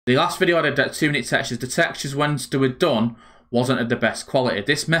The last video I did at 2-minute textures, the textures when they were done wasn't of the best quality.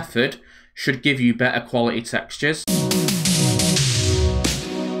 This method should give you better quality textures.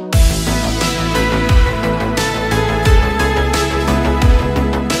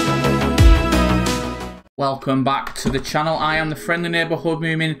 Welcome back to the channel. I am the friendly neighbourhood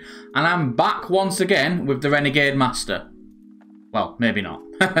Moomin, and I'm back once again with the Renegade Master. Well, maybe not.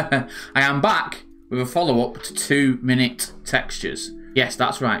 I am back with a follow-up to 2-minute textures. Yes,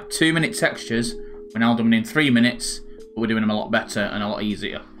 that's right, 2-minute textures. We're now doing them in 3 minutes, but we're doing them a lot better and a lot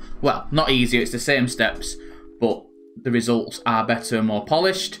easier. Well, not easier, it's the same steps, but the results are better and more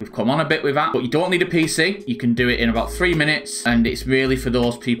polished. We've come on a bit with that, but you don't need a PC. You can do it in about 3 minutes, and it's really for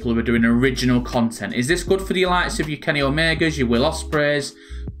those people who are doing original content. Is this good for the likes of your Kenny Omegas, your Will Ospreys,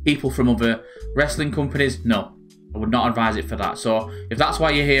 people from other wrestling companies? No, I would not advise it for that. So if that's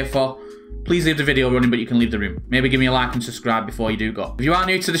what you're here for, please leave the video running, but you can leave the room. Maybe give me a like and subscribe before you do go. If you are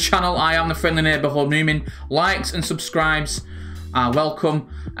new to the channel, I am the friendly neighbourhood Moomin. Likes and subscribes are welcome,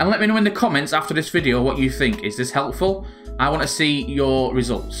 and let me know in the comments after this video what you think. Is this helpful? I want to see your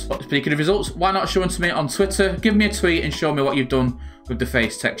results. But speaking of results, why not show them to me on Twitter? Give me a tweet and show me what you've done with the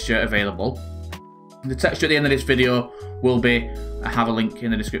face texture available. The texture at the end of this video will be, I have a link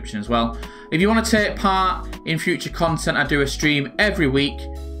in the description as well. If you want to take part in future content, I do a stream every week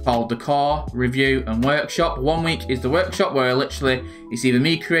called the Core Review and Workshop. 1 week is the workshop, where literally it's either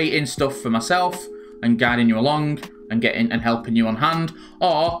me creating stuff for myself and guiding you along and getting and helping you on hand,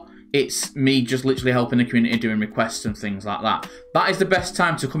 or it's me just literally helping the community doing requests and things like that. That is the best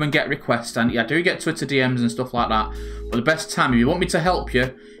time to come and get requests, and I do get Twitter DMs and stuff like that, but the best time if you want me to help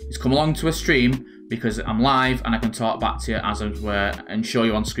you is come along to a stream, because I'm live and I can talk back to you as I were and show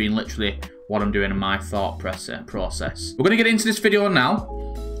you on screen literally what I'm doing in my thought process. We're going to get into this video now.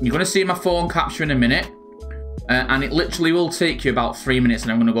 You're going to see my phone capture in a minute, and it literally will take you about 3 minutes,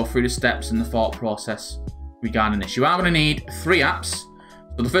 and I'm going to go through the steps and the thought process regarding this. You are going to need 3 apps.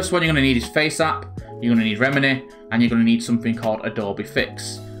 So the first one you're going to need is Face App, you're going to need Remini, and you're going to need something called Adobe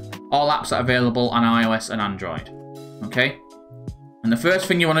Fix. All apps are available on iOS and Android. Okay? And the first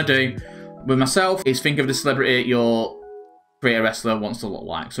thing you want to do with myself is think of the celebrity your creator wrestler wants to look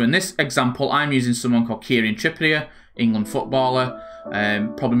like. So in this example, I'm using someone called Kieran Trippier, England footballer.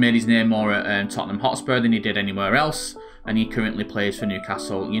 Probably made his name more at Tottenham Hotspur than he did anywhere else, and he currently plays for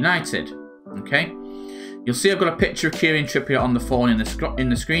Newcastle United. Okay? You'll see I've got a picture of Kieran Trippier on the phone in the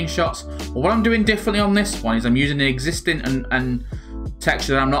screenshots. But what I'm doing differently on this one is I'm using the existing and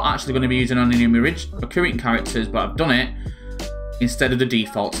texture that I'm not actually going to be using on any of my current characters, but I've done it instead of the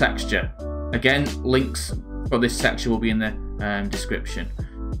default texture. Again, links for this texture will be in the description.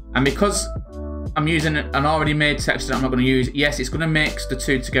 And because I'm using an already made texture that I'm not going to use, yes, it's going to mix the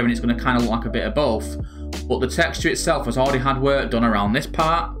two together and it's going to kind of look like a bit of both. But the texture itself has already had work done around this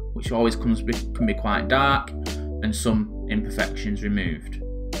part, which always can be quite dark, and some imperfections removed.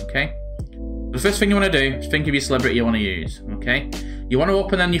 Okay? The first thing you want to do is think of your celebrity you want to use. Okay? You want to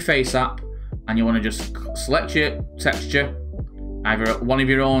open then your Face App, and you want to just select your texture, either one of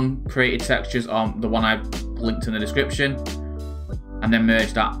your own created textures or the one I've linked in the description, and then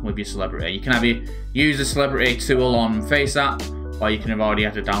merge that with your celebrity. You can either use the celebrity tool on Face App, or you can have already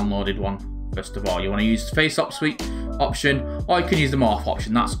had a downloaded one. First of all, you want to use the Face App Suite option, or you can use the Morph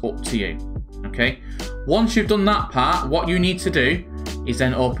option. That's up to you. Okay. Once you've done that part, what you need to do is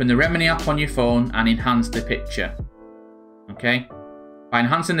then open the Remini app on your phone and enhance the picture. Okay. By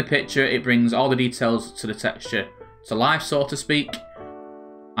enhancing the picture, it brings all the details to the texture to life, so to speak.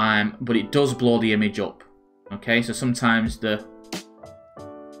 But it does blow the image up. Okay. So sometimes the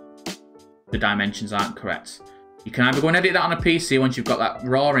dimensions aren't correct. You can either go and edit that on a PC once you've got that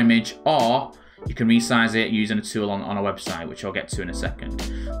raw image, or you can resize it using a tool on a website, which I'll get to in a second.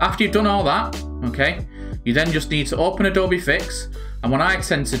 After you've done all that, okay, you then just need to open Adobe Fix. And what I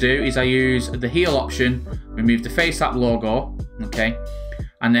tend to do is I use the heal option, remove the Face App logo, okay,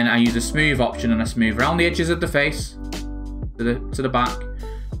 and then I use the smooth option and I smooth around the edges of the face to the back.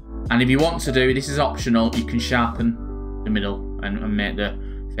 And if you want to do, this is optional, you can sharpen the middle and make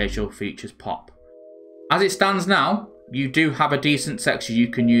the facial features pop. As it stands now, you do have a decent texture you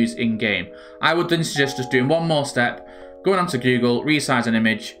can use in-game. I would then suggest just doing one more step, going onto Google, resize an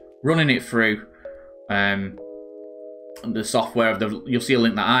image, running it through the software. You'll see a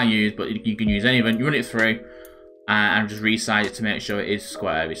link that I use, but you can use any of them. You run it through and just resize it to make sure it is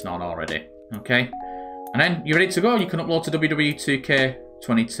square if it's not already. Okay? And then you're ready to go. You can upload to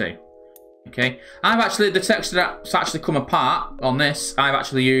WWE2K22. Okay, the texture that's actually come apart on this, I've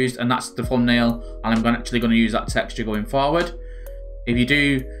actually used, and that's the thumbnail, and I'm actually going to use that texture going forward. If you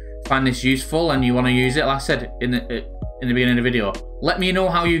do find this useful and you want to use it, like I said, in the beginning of the video. Let me know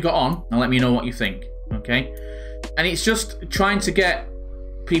how you got on and let me know what you think, okay? And it's just trying to get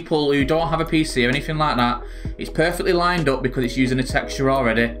people who don't have a PC or anything like that. It's perfectly lined up because it's using a texture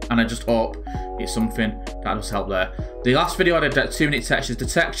already, and I just hope it's something that does help there. The last video I did that 2-minute textures, the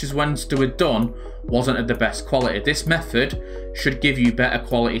textures when they were done wasn't at the best quality. This method should give you better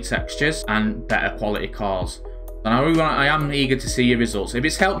quality textures and better quality cars. And I am eager to see your results. If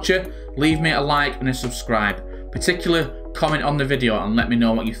it's helped you, leave me a like and a subscribe. Particularly comment on the video and let me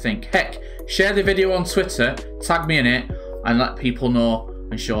know what you think. Heck, share the video on Twitter, tag me in it, and let people know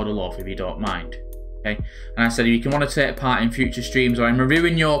and show the love if you don't mind. Okay? And I said if you can want to take part in future streams, or I'm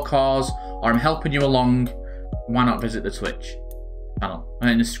reviewing your cars, or I'm helping you along, why not visit the Twitch channel in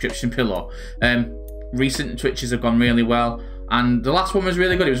the description below. Recent Twitches have gone really well, and the last one was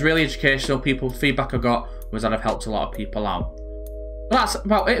really good. It was really educational. Feedback I got was that I've helped a lot of people out. But that's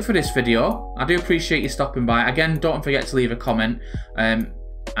about it for this video. I do appreciate you stopping by. Again, don't forget to leave a comment,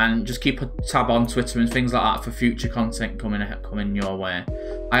 and just keep a tab on Twitter and things like that for future content coming your way.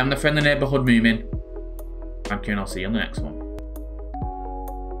 I am the friendly neighbourhood Moomin. Thank you, and I'll see you on the next one.